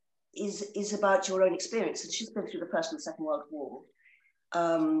about your own experience. And she's been through the First and the Second World War.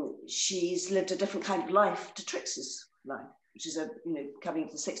 She's lived a different kind of life to Trixie's life, which is coming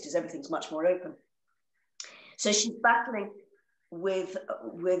into the 60s, everything's much more open. So she's battling with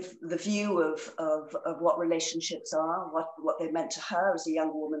the view of what relationships are, what they meant to her as a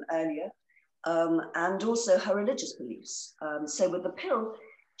young woman earlier, and also her religious beliefs. So with the pill,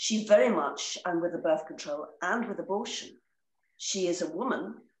 she very much, and with the birth control and with abortion, she is a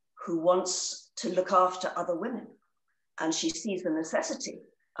woman who wants to look after other women, and she sees the necessity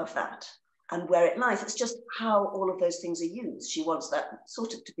of that and where it lies. It's just how all of those things are used. She wants that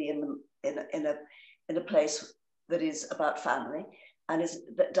sort of to be in a place that is about family and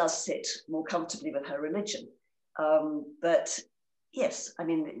that does sit more comfortably with her religion. But yes, I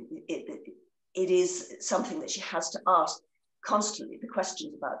mean, it is something that she has to ask constantly, the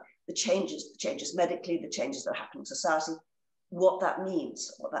questions about the changes medically, the changes that happen in society, what that means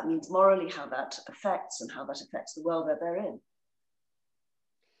morally, how that affects, and how that affects the world that they're in.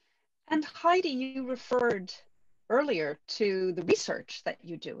 And Heidi, you referred earlier to the research that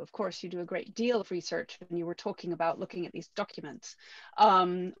you do. Of course, you do a great deal of research, and you were talking about looking at these documents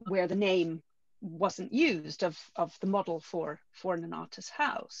where the name wasn't used of the model for Nonnatus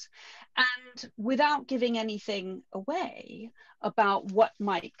House. And without giving anything away about what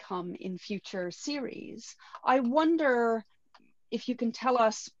might come in future series, I wonder if you can tell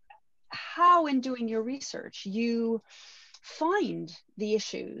us how, in doing your research, you find the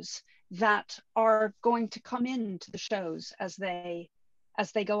issues that are going to come into the shows as they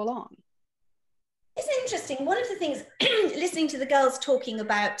go along. It's interesting. One of the things, listening to the girls talking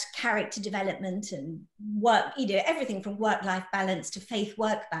about character development and work, everything from work-life balance to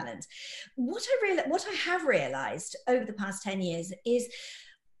faith-work balance, what I have realized over the past 10 years is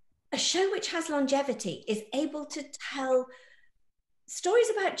a show which has longevity is able to tell stories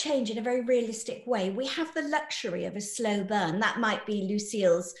about change in a very realistic way. We have the luxury of a slow burn. That might be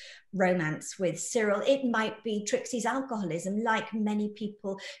Lucille's romance with Cyril. It might be Trixie's alcoholism. Like many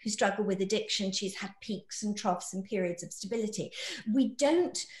people who struggle with addiction, she's had peaks and troughs and periods of stability. We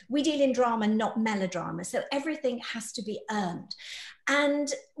deal in drama, not melodrama. So everything has to be earned.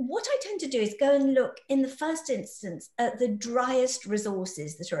 And what I tend to do is go and look in the first instance at the driest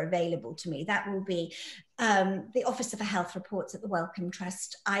resources that are available to me. That will be the Office of Health reports at the Wellcome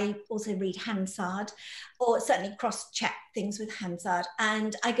Trust. I also read Hansard, or certainly cross-check things with Hansard,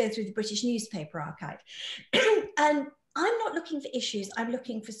 and I go through the British Newspaper Archive. And I'm not looking for issues, I'm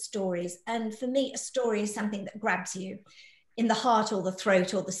looking for stories. And for me, a story is something that grabs you in the heart or the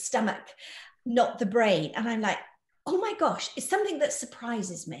throat or the stomach, not the brain. And I'm like, oh my gosh, it's something that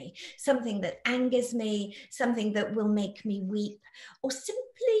surprises me, something that angers me, something that will make me weep, or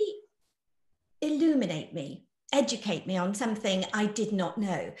simply illuminate me, educate me on something I did not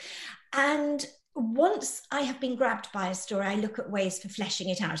know. And once I have been grabbed by a story, I look at ways for fleshing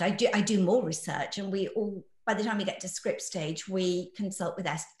it out. I do more research, and we all, by the time we get to script stage, we consult with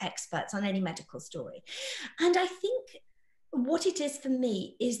experts on any medical story. And I think what it is for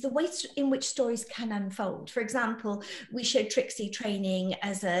me is the way in which stories can unfold. For example, we showed Trixie training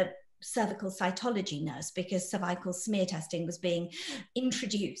as a cervical cytology nurse because cervical smear testing was being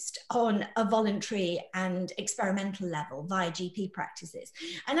introduced on a voluntary and experimental level via GP practices.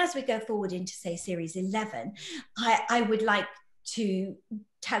 And as we go forward into, say, series 11, I would like to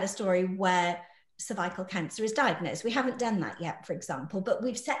tell a story where cervical cancer is diagnosed. We haven't done that yet, for example, but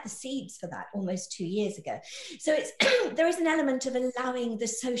we've set the seeds for that almost 2 years ago. So there is an element of allowing the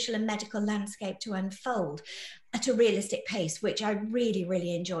social and medical landscape to unfold at a realistic pace, which I really,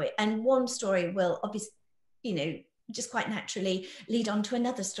 really enjoy. And one story will obviously, just quite naturally lead on to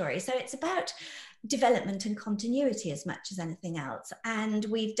another story. So it's about development and continuity as much as anything else. And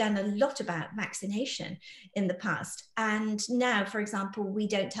we've done a lot about vaccination in the past. And now, for example, we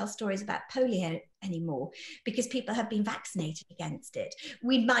don't tell stories about polio anymore because people have been vaccinated against it.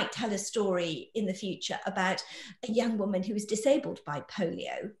 We might tell a story in the future about a young woman who is disabled by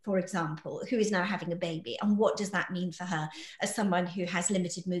polio, for example, who is now having a baby. And what does that mean for her as someone who has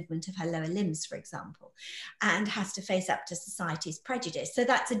limited movement of her lower limbs, for example, and has to face up to society's prejudice. So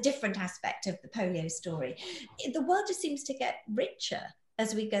that's a different aspect of the polio story. The world just seems to get richer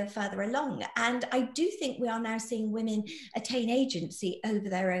as we go further along. And I do think we are now seeing women attain agency over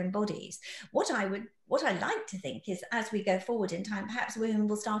their own bodies. What I like to think is, as we go forward in time, perhaps women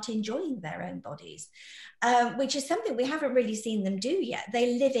will start enjoying their own bodies, which is something we haven't really seen them do yet.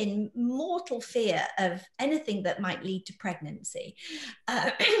 They live in mortal fear of anything that might lead to pregnancy.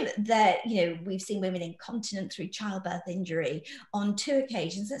 We've seen women incontinent through childbirth injury on 2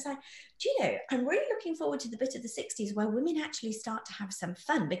 occasions. It's like, I'm really looking forward to the bit of the 60s where women actually start to have some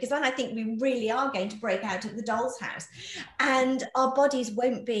fun, because then I think we really are going to break out of the doll's house, and our bodies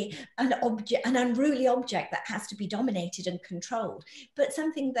won't be an unruly object that has to be dominated and controlled, but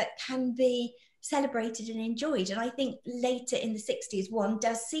something that can be celebrated and enjoyed. And I think later in the 60s, one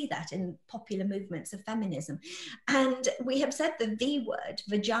does see that in popular movements of feminism. And we have said the V word,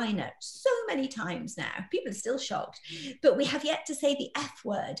 vagina, so many times now. People are still shocked. But we have yet to say the F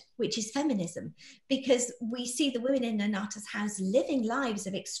word, which is feminism, because we see the women in Nonnatus House living lives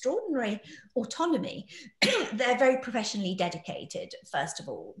of extraordinary autonomy. They're very professionally dedicated, first of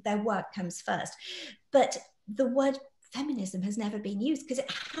all. Their work comes first. But the word feminism has never been used because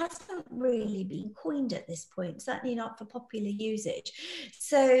it hasn't really been coined at this point, certainly not for popular usage.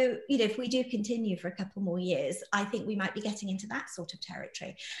 So, you know, if we do continue for a couple more years, I think we might be getting into that sort of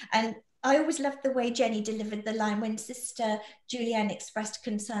territory. And I always loved the way Jenny delivered the line when Sister Julianne expressed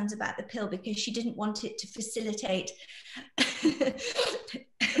concerns about the pill because she didn't want it to facilitate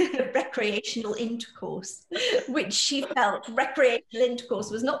recreational intercourse, which she felt recreational intercourse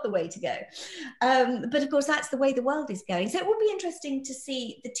was not the way to go. But of course, that's the way the world is going. So it will be interesting to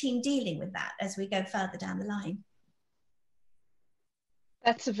see the team dealing with that as we go further down the line.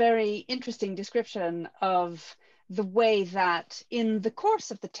 That's a very interesting description of the way that in the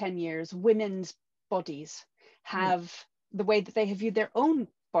course of the 10 years, women's bodies have, the way that they have viewed their own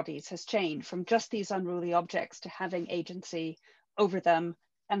bodies has changed from just these unruly objects to having agency over them,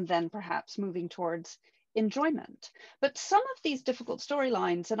 and then perhaps moving towards enjoyment. But some of these difficult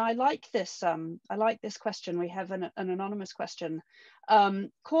storylines, and I like this question, we have an anonymous question.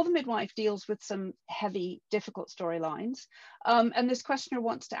 Call the Midwife deals with some heavy, difficult storylines. And this questioner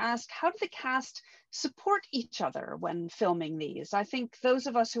wants to ask, how do the cast support each other when filming these? I think those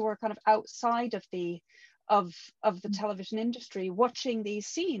of us who are kind of outside of the television industry watching these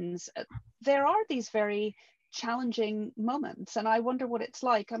scenes, there are these very challenging moments, and I wonder what it's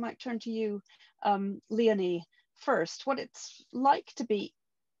like. I might turn to you, Leonie, first, what it's like to be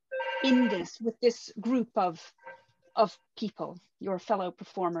in this with this group of people, your fellow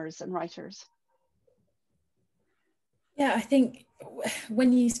performers and writers. Yeah, I think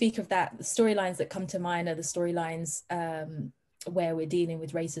when you speak of that, the storylines that come to mind are the storylines where we're dealing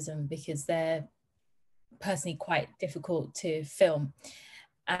with racism, because they're personally quite difficult to film.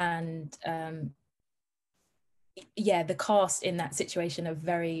 And yeah, the cast in that situation are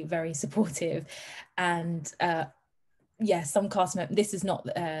very, very supportive. And yeah, some cast members, this is not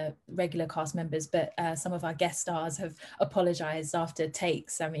regular cast members, but some of our guest stars have apologized after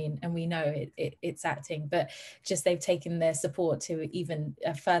takes. I mean, and we know it's acting, but just they've taken their support to even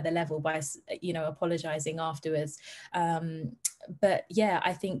a further level by, you know, apologizing afterwards. But yeah,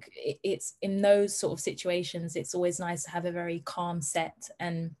 I think it's in those sort of situations, it's always nice to have a very calm set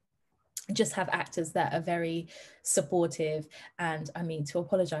and just have actors that are very supportive. And I mean, to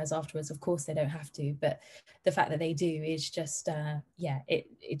apologize afterwards, of course they don't have to, but the fact that they do is just yeah, it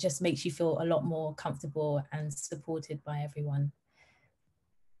just makes you feel a lot more comfortable and supported by everyone.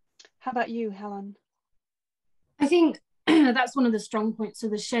 How about you, Helen? I think that's one of the strong points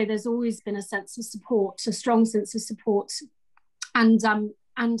of the show. There's always been a sense of support, a strong sense of support, and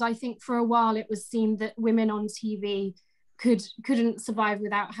I think for a while it was seen that women on TV couldn't survive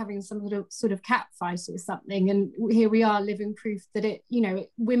without having some sort of cat fight or something. And here we are, living proof that it, you know,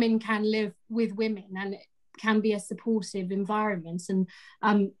 women can live with women, and it can be a supportive environment, and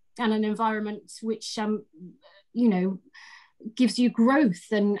an environment which you know, gives you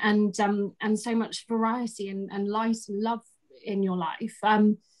growth and so much variety and light and love in your life.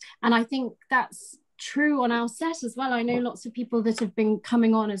 And I think that's true on our set as well. I know lots of people that have been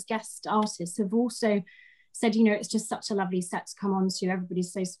coming on as guest artists have also said, you know, it's just such a lovely set to come on to.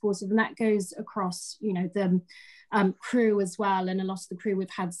 Everybody's so supportive, and that goes across, you know, the crew as well, and a lot of the crew we've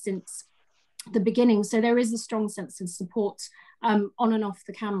had since the beginning. So there is a strong sense of support on and off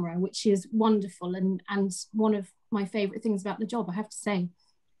the camera, which is wonderful, and one of my favourite things about the job, I have to say.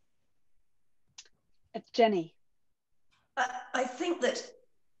 Jenny. I think that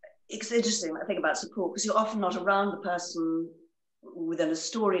it's interesting, I think, about support, because you're often not around the person within a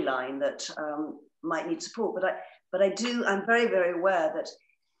storyline that might need support, but I'm very, very aware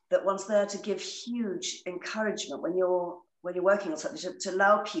that one's there to give huge encouragement when you're working on something, to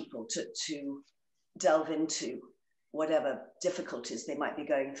allow people to delve into whatever difficulties they might be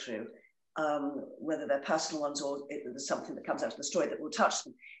going through, whether they're personal ones or there's something that comes out of the story that will touch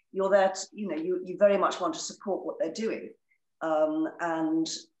them. You're there to, you know, you very much want to support what they're doing, and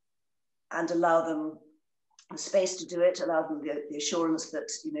allow them the space to do it, allow them the assurance that,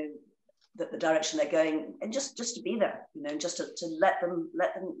 you know, that the direction they're going, and just to be there, you know, just to let them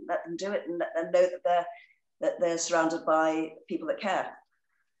do it, and let them know that they're surrounded by people that care.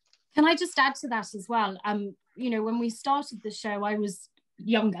 Can I just add to that as well? You know, when we started the show, I was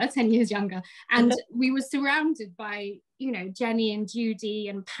younger, 10 years younger, and we were surrounded by, you know, Jenny and Judy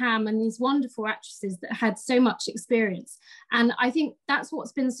and Pam and these wonderful actresses that had so much experience. And I think that's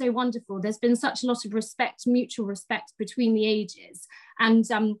what's been so wonderful. There's been such a lot of respect, mutual respect between the ages. And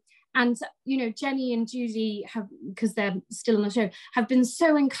you know, Jenny and Judy have, because they're still on the show, have been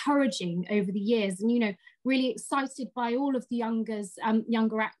so encouraging over the years, and, you know, really excited by all of the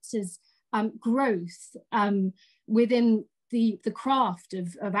younger actors' growth within the craft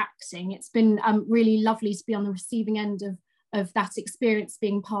of acting. It's been really lovely to be on the receiving end of that experience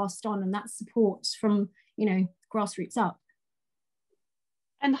being passed on, and that support from, you know, grassroots up.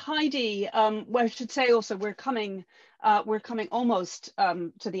 And Heidi, well, I should say also we're coming almost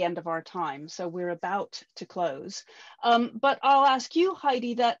to the end of our time, so we're about to close. But I'll ask you,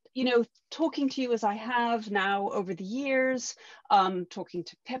 Heidi, that, you know, talking to you as I have now over the years, talking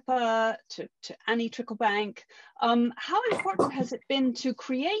to Pippa, to Annie Tricklebank, how important has it been to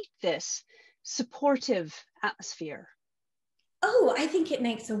create this supportive atmosphere? Oh, I think it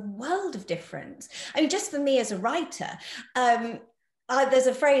makes a world of difference. I mean, just for me as a writer, there's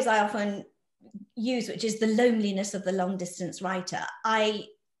a phrase I often use, which is the loneliness of the long distance writer. I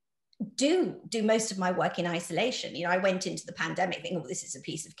do most of my work in isolation. You know, I went into the pandemic thinking, oh, this is a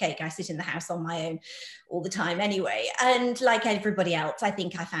piece of cake. I sit in the house on my own all the time anyway. And like everybody else, I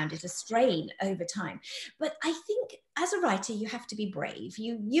think I found it a strain over time. But I think as a writer, you have to be brave.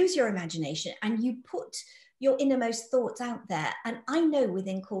 You use your imagination and you put your innermost thoughts out there. And I know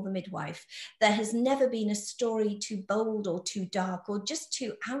within Call the Midwife, there has never been a story too bold or too dark or just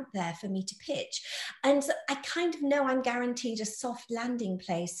too out there for me to pitch. And so I kind of know I'm guaranteed a soft landing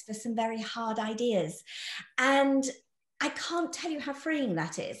place for some very hard ideas. And I can't tell you how freeing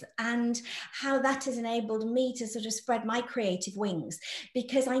that is and how that has enabled me to sort of spread my creative wings,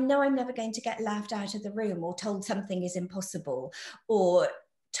 because I know I'm never going to get laughed out of the room or told something is impossible or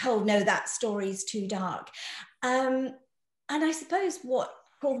told, no, that story is too dark. And I suppose what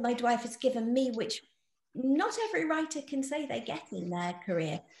Call the Midwife has given me, which not every writer can say they get in their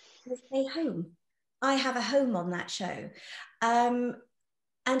career, is a home. I have a home on that show. And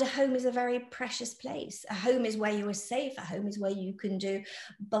a home is a very precious place. A home is where you are safe. A home is where you can do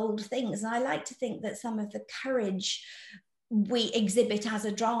bold things. And I like to think that some of the courage we exhibit as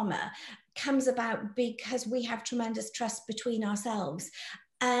a drama comes about because we have tremendous trust between ourselves.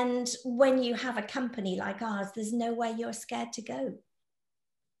 And when you have a company like ours, there's nowhere you're scared to go.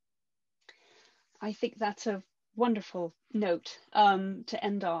 I think that's a wonderful note to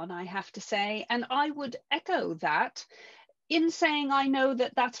end on, I have to say. And I would echo that in saying I know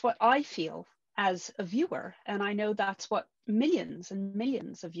that that's what I feel as a viewer. And I know that's what millions and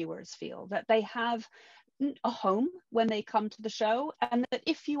millions of viewers feel, that they have a home when they come to the show, and that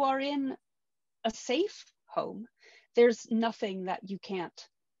if you are in a safe home, there's nothing that you can't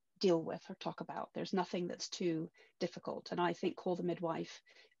deal with or talk about. There's nothing that's too difficult. And I think Call the Midwife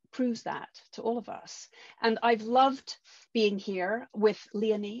proves that to all of us. And I've loved being here with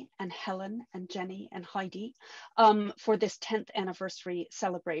Leonie and Helen and Jenny and Heidi for this 10th anniversary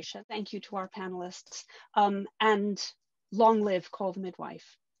celebration. Thank you to our panelists, and long live Call the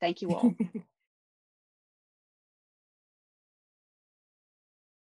Midwife. Thank you all.